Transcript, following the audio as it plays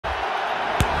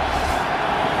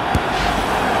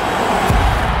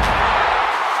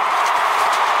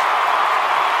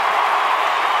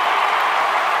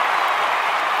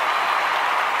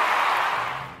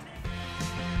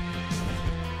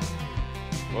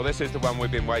Well, this is the one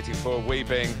we've been waiting for, we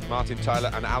being Martin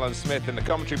Tyler and Alan Smith in the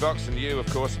commentary box, and you, of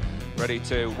course, ready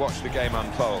to watch the game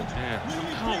unfold. Yeah,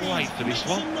 can't wait for this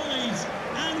one.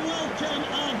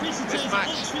 This match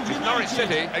is Norwich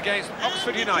City against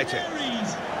Oxford United.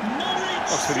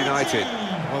 Oxford United,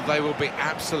 well, they will be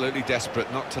absolutely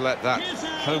desperate not to let that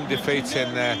home defeat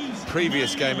in their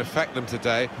previous game affect them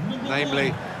today, namely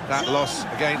that loss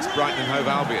against Brighton and Hove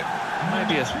Albion.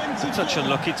 Maybe a touch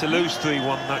unlucky to lose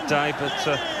 3-1 that day, but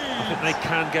I think they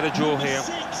can get a draw here.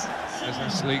 As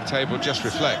this league table just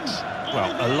reflects.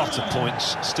 Well, a lot of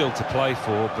points still to play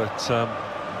for, but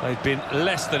they've been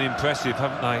less than impressive,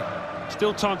 haven't they?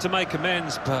 Still time to make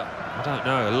amends, but I don't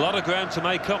know. A lot of ground to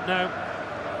make up now.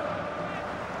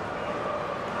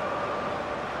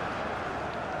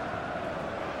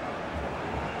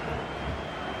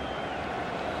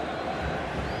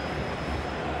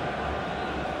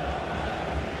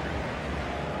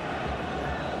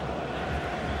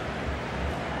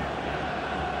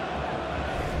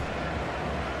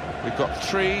 We've got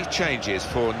 3 changes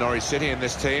for Norwich City in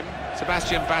this team.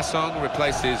 Sebastian Bassong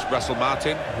replaces Russell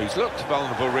Martin, who's looked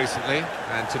vulnerable recently,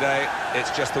 and today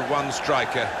it's just the one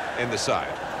striker in the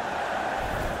side.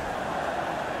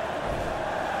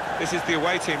 This is the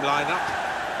away team lineup,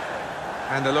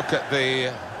 and a look at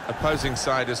the opposing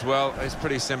side as well. It's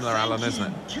pretty similar, Alan,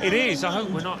 isn't it? It is. I hope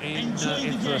we're not in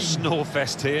for a snore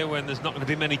fest here when there's not going to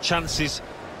be many chances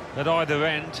at either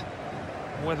end.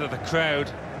 Whether the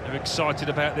crowd are excited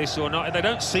about this or not, they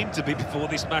don't seem to be before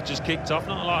this match has kicked off.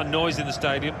 Not a lot of noise in the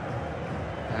stadium.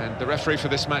 And the referee for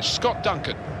this match, Scott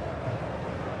Duncan.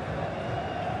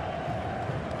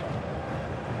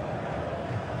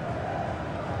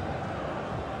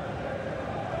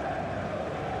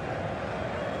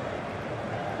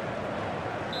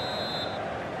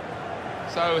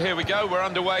 So here we go, we're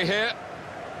underway here.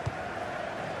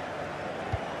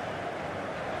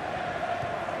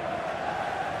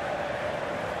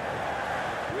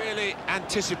 Really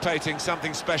anticipating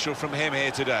something special from him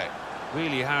here today.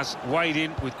 Really has weighed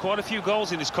in with quite a few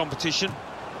goals in this competition.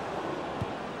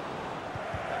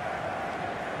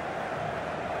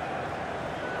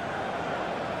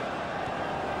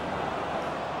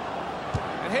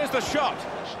 And here's the shot.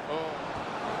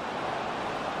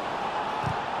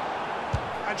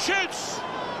 And shoots!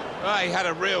 Oh, he had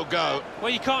a real go.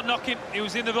 Well, you can't knock him. He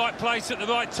was in the right place at the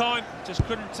right time. Just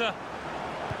couldn't...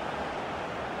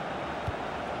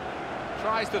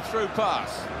 Tries the through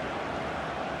pass.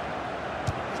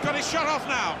 He's got his shot off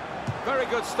now. Very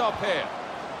good stop here.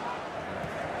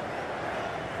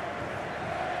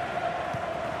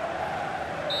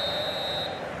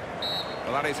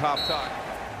 Well, that is half-time.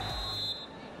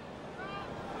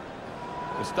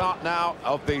 The start now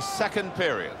of the second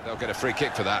period. They'll get a free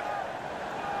kick for that.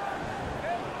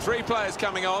 3 players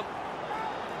coming on.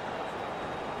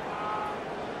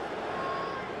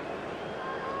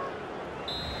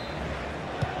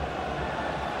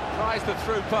 Tries the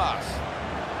through pass.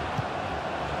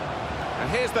 And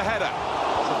here's the header.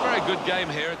 It's a very good game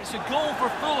here. It's a goal for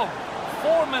Fulham.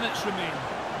 4 minutes remain.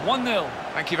 1-0.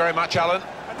 Thank you very much, Alan.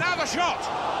 And now the shot.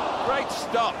 Great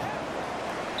stop.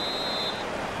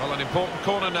 Well, an important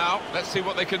corner now. Let's see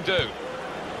what they can do.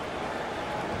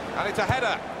 And it's a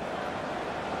header.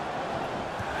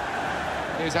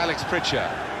 Here's Alex Pritchard.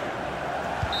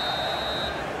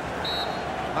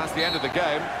 That's the end of the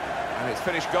game, and it's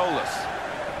finished goalless.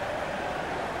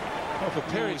 Proper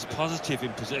period's positive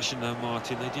in possession though,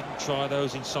 Martin. They didn't try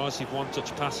those incisive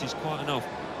one-touch passes quite enough.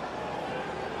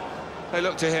 They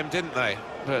looked to him, didn't they?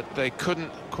 But they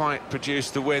couldn't quite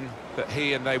produce the win that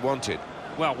he and they wanted.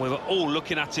 Well, we were all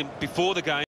looking at him before the game.